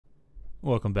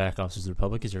Welcome back, Officers of the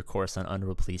Republic. Is your Coruscant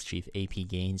Underworld Police Chief AP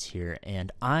Gaines here,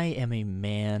 and I am a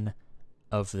man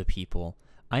of the people.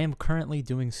 I am currently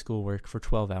doing schoolwork for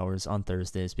 12 hours on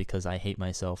Thursdays because I hate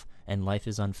myself and life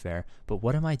is unfair. But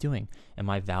what am I doing? Am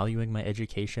I valuing my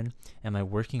education? Am I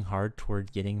working hard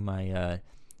toward getting my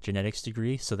genetics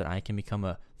degree so that I can become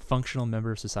a functional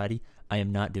member of society? I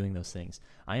am not doing those things.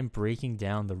 I am breaking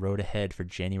down the road ahead for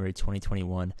January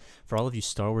 2021 for all of you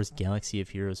Star Wars Galaxy of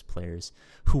Heroes players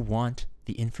who want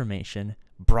the information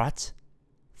brought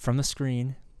from the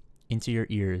screen into your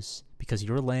ears because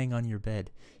you're laying on your bed.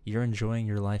 You're enjoying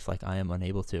your life like I am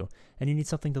unable to, and you need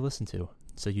something to listen to.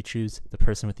 So you choose the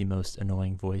person with the most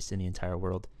annoying voice in the entire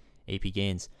world, AP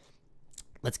Gaines.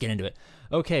 Let's get into it.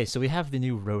 Okay, so we have the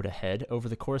new road ahead. Over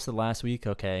the course of the last week,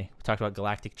 we talked about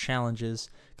Galactic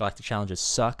Challenges. Galactic Challenges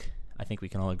suck. I think we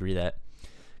can all agree that.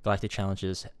 Galactic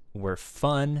Challenges were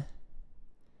fun,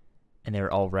 and they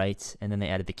were all right. And then they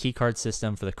added the keycard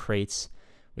system for the crates,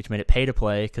 which made it pay to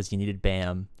play because you needed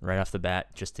BAM right off the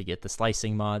bat just to get the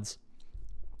slicing mods.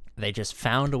 They just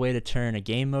found a way to turn a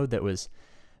game mode that was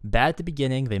bad at the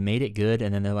beginning. They made it good,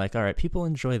 and then they're like, all right, people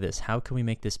enjoy this. How can we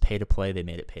make this pay to play? They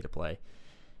made it pay to play.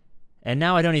 And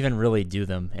now I don't even really do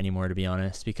them anymore, to be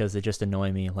honest, because they just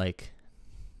annoy me. Like,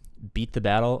 beat the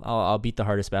battle. I'll beat the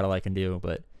hardest battle I can do,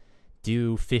 but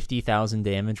do 50,000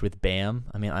 damage with BAM.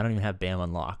 I mean, I don't even have BAM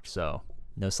unlocked, so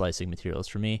no slicing materials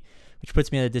for me, which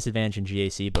puts me at a disadvantage in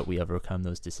GAC, but we overcome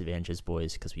those disadvantages,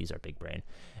 boys, because we use our big brain.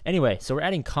 Anyway, so we're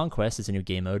adding Conquest as a new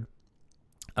game mode.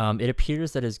 It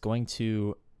appears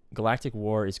that Galactic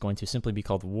War is going to simply be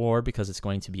called War because it's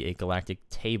going to be a galactic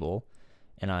table.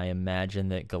 And I imagine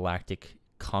that Galactic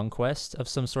Conquest of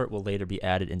some sort will later be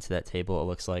added into that table, it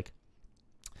looks like.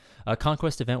 A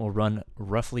Conquest event will run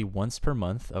roughly once per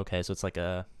month. Okay, so it's like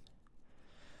a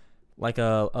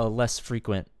less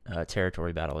frequent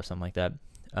territory battle or something like that.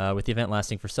 With the event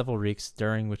lasting for several weeks,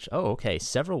 during which... Oh, okay,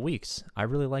 several weeks. I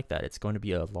really like that. It's going to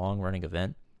be a long-running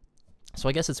event. So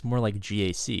I guess it's more like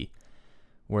GAC,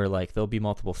 where like there'll be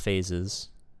multiple phases,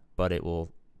 but it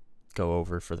will go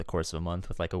over for the course of a month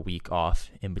with like a week off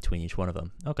in between each one of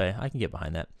them. Okay, I can get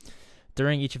behind that.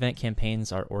 During each event,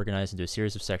 campaigns are organized into a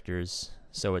series of sectors,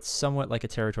 so it's somewhat like a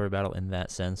territory battle in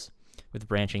that sense, with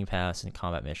branching paths and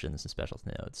combat missions and special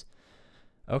nodes.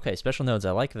 Okay, special nodes,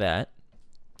 I like that.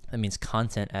 That means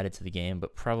content added to the game,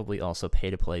 but probably also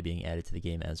pay-to-play being added to the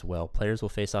game as well. Players will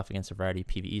face off against a variety of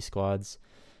PvE squads.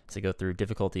 As they go through,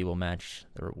 difficulty will match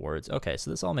the rewards. Okay,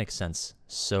 so this all makes sense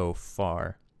so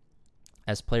far.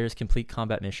 As players complete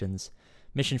combat missions,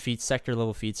 mission feats, sector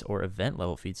level feats, or event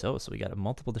level feats. Oh, so we got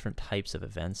multiple different types of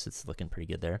events. It's looking pretty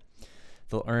good there.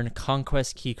 They'll earn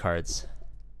Conquest keycards.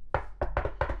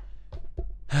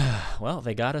 Well,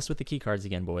 they got us with the keycards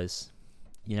again, boys.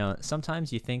 You know,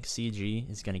 sometimes you think CG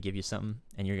is going to give you something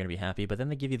and you're going to be happy, but then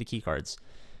they give you the keycards.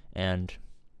 And,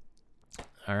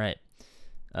 all right.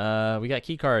 We got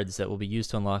keycards that will be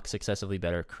used to unlock successively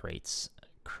better crates.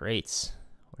 Crates.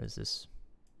 What is this?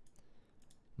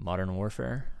 Modern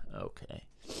Warfare? Okay.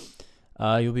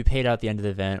 You'll be paid out at the end of the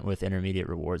event with intermediate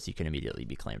rewards. You can immediately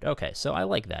be claimed. Okay, so I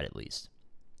like that at least.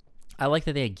 I like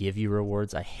that they give you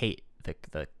rewards. I hate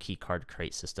the key card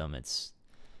crate system.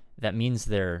 That means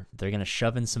they're gonna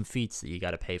shove in some feats that you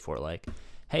got to pay for. Like,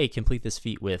 hey, complete this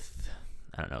feat with,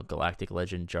 I don't know, Galactic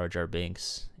Legend Jar Jar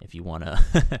Binks if you wanna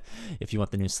if you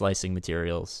want the new slicing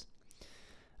materials.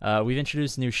 We've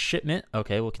introduced a new shipment.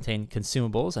 Okay, will contain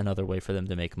consumables, another way for them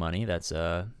to make money. That's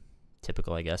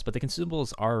typical, I guess. But the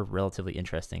consumables are relatively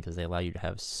interesting because they allow you to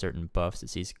have certain buffs. It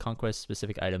says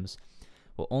Conquest-specific items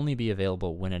will only be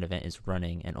available when an event is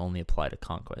running and only apply to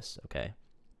Conquest. Okay.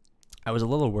 I was a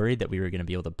little worried that we were going to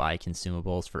be able to buy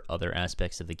consumables for other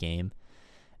aspects of the game,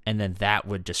 and then that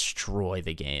would destroy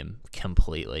the game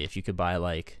completely. If you could buy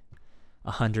like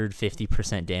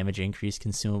 150% damage increase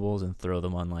consumables and throw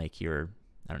them on like your,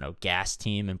 I don't know, gas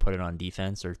team and put it on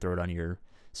defense, or throw it on your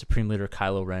Supreme Leader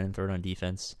Kylo Ren and throw it on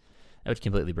defense, that would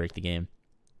completely break the game.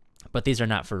 But these are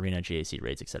not for Arena, GAC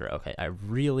raids, etc. Okay, I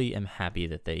really am happy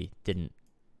that they didn't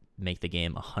make the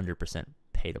game 100%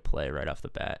 pay to play right off the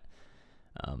bat.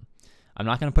 I'm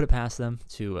not going to put it past them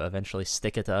to eventually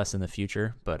stick it to us in the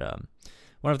future, but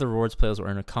one of the rewards players will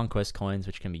earn Conquest coins,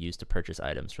 which can be used to purchase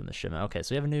items from the shipment. Okay,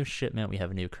 so we have a new shipment, we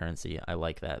have a new currency. I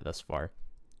like that thus far.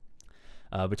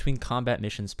 Between combat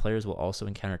missions, players will also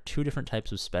encounter two different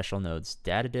types of special nodes,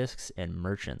 data disks and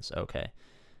merchants. Okay,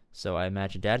 so I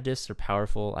imagine data disks are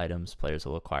powerful items players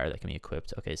will acquire that can be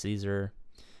equipped. Okay, so these are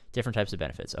different types of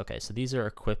benefits. Okay, so these are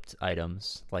equipped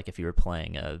items, like if you were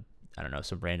playing a, I don't know,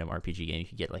 some random RPG game, you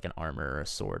could get like an armor or a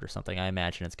sword or something. I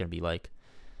imagine it's going to be like,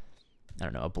 I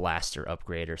don't know, a blaster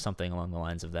upgrade or something along the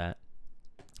lines of that.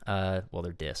 Well,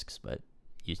 they're discs, but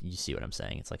you see what I'm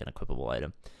saying. It's like an equipable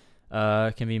item.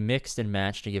 Can be mixed and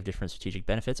matched to give different strategic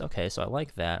benefits. Okay, so I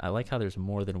like that. I like how there's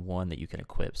more than one that you can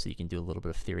equip, so you can do a little bit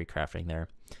of theory crafting there.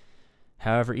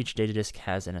 However, each data disk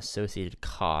has an associated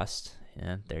cost.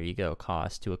 And there you go,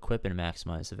 cost to equip and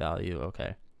maximize the value.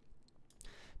 Okay.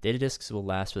 Data disks will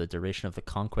last for the duration of the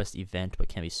Conquest event, but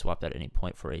can be swapped at any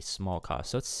point for a small cost.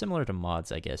 So it's similar to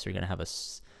mods, I guess. You're going to have a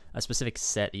specific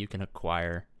set that you can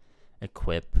acquire,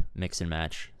 equip, mix and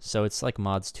match. So it's like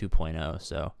mods 2.0.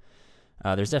 So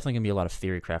there's definitely going to be a lot of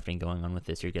theory crafting going on with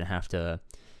this. You're going to have to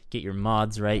get your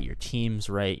mods right, your teams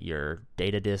right, your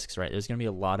data disks right. There's going to be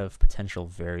a lot of potential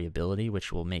variability,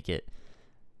 which will make it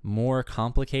more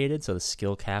complicated. So the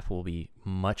skill cap will be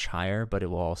much higher, but it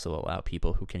will also allow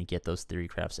people who can get those theory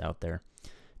crafts out there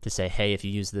to say, hey, if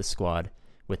you use this squad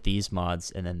with these mods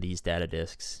and then these data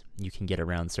disks, you can get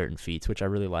around certain feats, which I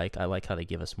really like. I like how they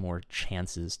give us more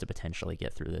chances to potentially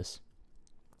get through this.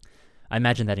 I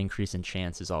imagine that increase in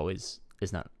chance is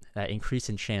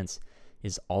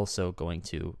also going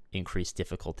to increase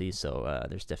difficulty. So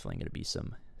there's definitely going to be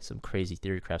some crazy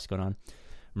theory crafts going on.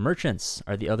 Merchants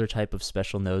are the other type of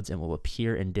special nodes and will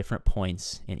appear in different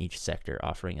points in each sector,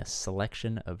 offering a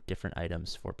selection of different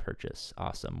items for purchase.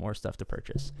 Awesome, more stuff to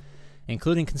purchase,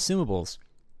 including consumables.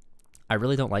 I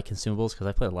really don't like consumables because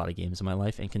I played a lot of games in my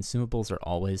life, and consumables are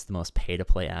always the most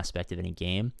pay-to-play aspect of any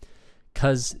game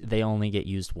because they only get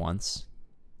used once.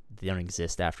 They don't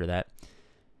exist after that.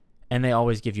 And they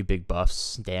always give you big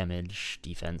buffs, damage,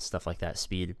 defense, stuff like that,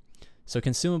 speed. So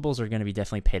consumables are going to be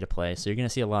definitely pay to play. So you're going to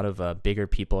see a lot of bigger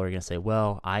people are going to say,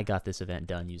 well, I got this event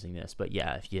done using this. But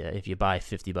yeah, if you buy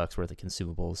 $50 worth of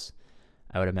consumables,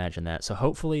 I would imagine that. So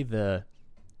hopefully the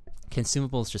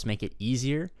consumables just make it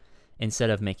easier instead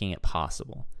of making it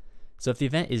possible. So if the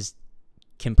event is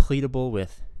completable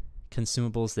with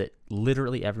consumables that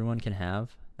literally everyone can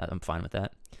have, I'm fine with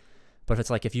that. But if it's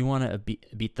like, if you want to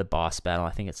beat the boss battle,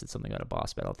 I think it said something about a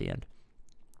boss battle at the end.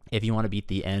 If you want to beat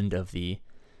the end of the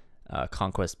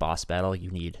Conquest boss battle, you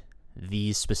need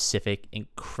these specific,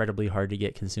 incredibly hard to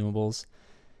get consumables.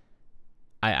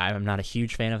 I'm not a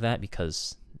huge fan of that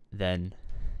because then,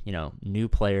 new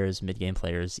players, mid-game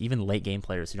players, even late-game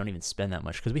players who don't even spend that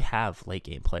much, because we have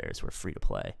late-game players who are free to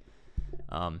play.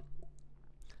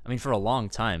 For a long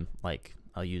time, like,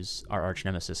 I'll use our arch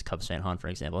nemesis, Cubs Fan Han, for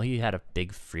example. He had a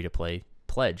big free-to-play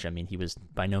pledge. He was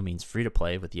by no means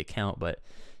free-to-play with the account, but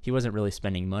he wasn't really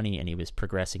spending money, and he was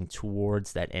progressing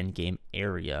towards that end game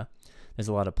area. There's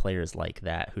a lot of players like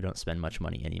that who don't spend much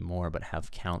money anymore, but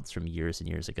have counts from years and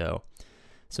years ago.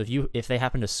 So if they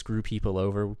happen to screw people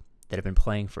over that have been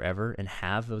playing forever and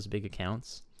have those big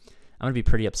accounts, I'm gonna be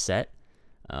pretty upset.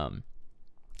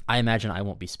 I imagine I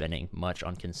won't be spending much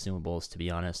on consumables, to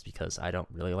be honest, because I don't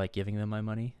really like giving them my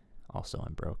money. Also,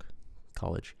 I'm broke.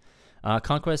 College.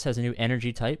 Conquest has a new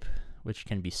energy type, which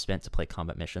can be spent to play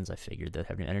combat missions. I figured they'd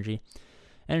have new energy.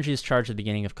 Energy is charged at the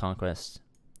beginning of Conquest.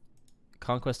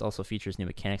 Conquest also features new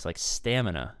mechanics like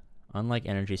stamina. Unlike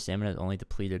energy, stamina is only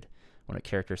depleted when a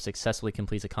character successfully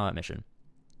completes a combat mission.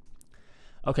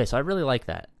 Okay, so I really like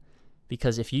that,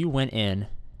 because if you went in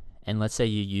and let's say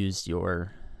you used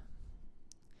your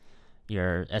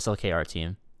SLKR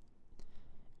team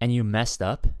and you messed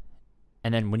up,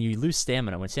 and then when you lose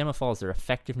stamina, when stamina falls, their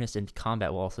effectiveness in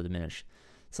combat will also diminish.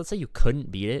 So let's say you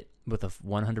couldn't beat it with a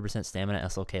 100% stamina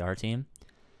SLKR team,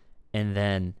 and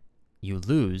then you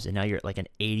lose, and now you're at like an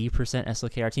 80%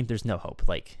 SLKR team. There's no hope.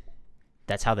 Like,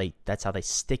 that's how they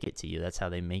stick it to you. That's how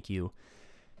they make you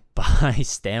buy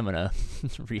stamina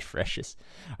refreshes.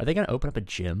 Are they gonna open up a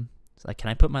gym? So, like, can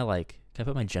I put my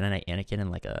Jedi Knight Anakin in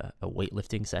like a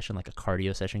weightlifting session, like a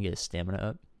cardio session, get his stamina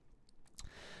up?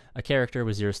 A character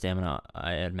with 0 stamina,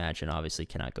 I imagine, obviously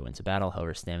cannot go into battle.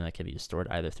 However, stamina can be restored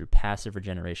either through passive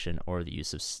regeneration or the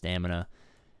use of stamina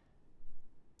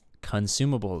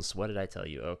consumables. What did I tell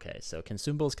you? Okay, so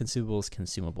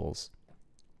consumables.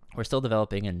 We're still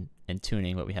developing and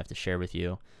tuning what we have to share with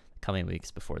you coming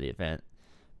weeks before the event.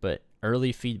 But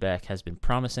early feedback has been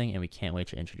promising, and we can't wait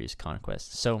to introduce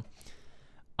Conquest. So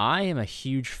I am a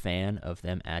huge fan of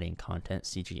them adding content.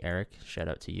 CG Eric, shout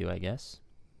out to you, I guess.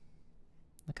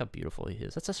 Look how beautiful he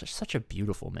is. That's such a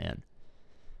beautiful man.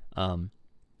 I'm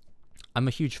a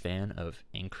huge fan of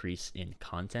increase in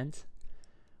content.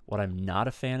 What I'm not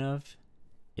a fan of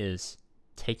is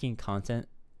taking content,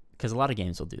 because a lot of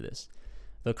games will do this.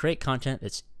 They'll create content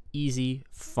that's easy,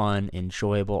 fun,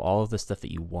 enjoyable, all of the stuff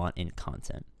that you want in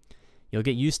content. You'll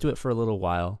get used to it for a little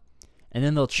while, and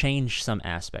then they'll change some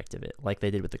aspect of it, like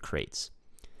they did with the crates.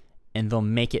 And they'll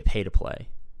make it pay to play,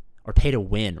 or pay to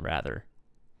win, rather.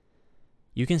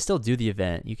 You can still do the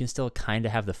event. You can still kind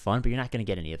of have the fun, but you're not going to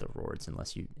get any of the rewards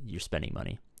unless you're spending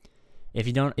money. If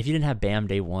you didn't have BAM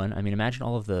day one, I mean, imagine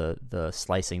all of the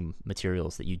slicing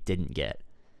materials that you didn't get.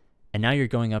 And now you're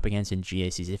going up against in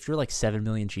GACs. If you're like 7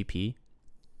 million GP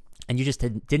and you just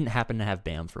didn't happen to have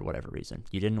BAM for whatever reason,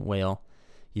 you didn't whale,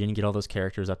 you didn't get all those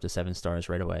characters up to 7 stars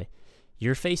right away,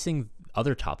 you're facing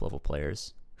other top level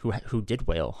players who did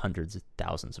whale hundreds of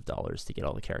thousands of dollars to get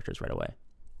all the characters right away.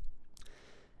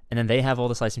 And then they have all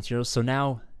the slicing materials. So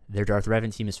now their Darth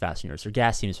Revan team is faster than yours. Their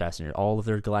Gas team is faster than yours. All of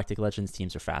their Galactic Legends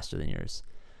teams are faster than yours.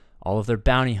 All of their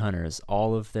bounty hunters,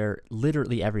 all of their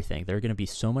literally everything. They're going to be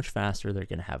so much faster. They're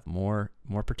going to have more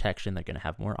protection. They're going to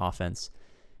have more offense.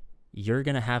 You're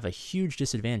going to have a huge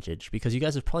disadvantage because you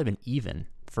guys have probably been even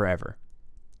forever.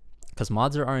 Because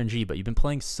mods are RNG, but you've been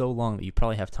playing so long that you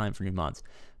probably have time for new mods.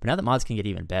 But now that mods can get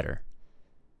even better,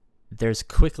 there's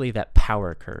quickly that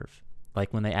power curve.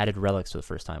 Like when they added relics for the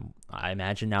first time. I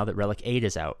imagine now that Relic 8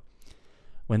 is out.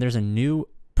 When there's a new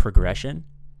progression,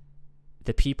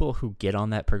 the people who get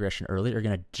on that progression early are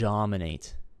going to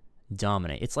dominate.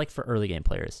 It's like for early game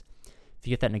players. If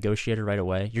you get that Negotiator right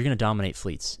away, you're going to dominate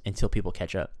fleets until people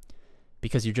catch up.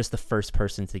 Because you're just the first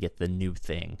person to get the new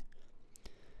thing.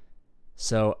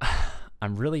 So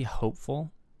I'm really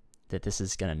hopeful that this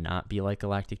is going to not be like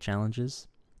Galactic Challenges.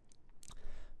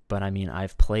 But I mean,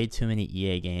 I've played too many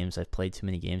EA games. I've played too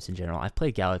many games in general. I've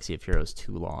played Galaxy of Heroes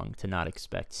too long to not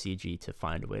expect CG to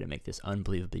find a way to make this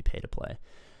unbelievably pay to play.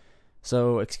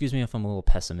 So excuse me if I'm a little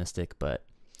pessimistic, but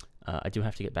I do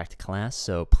have to get back to class.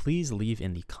 So please leave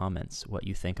in the comments what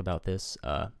you think about this.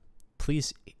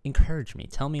 Please encourage me.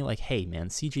 Tell me like, hey man,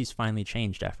 CG's finally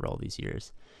changed after all these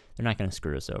years. They're not going to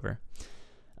screw us over.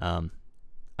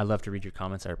 I love to read your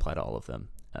comments. I reply to all of them.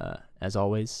 As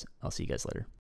always, I'll see you guys later.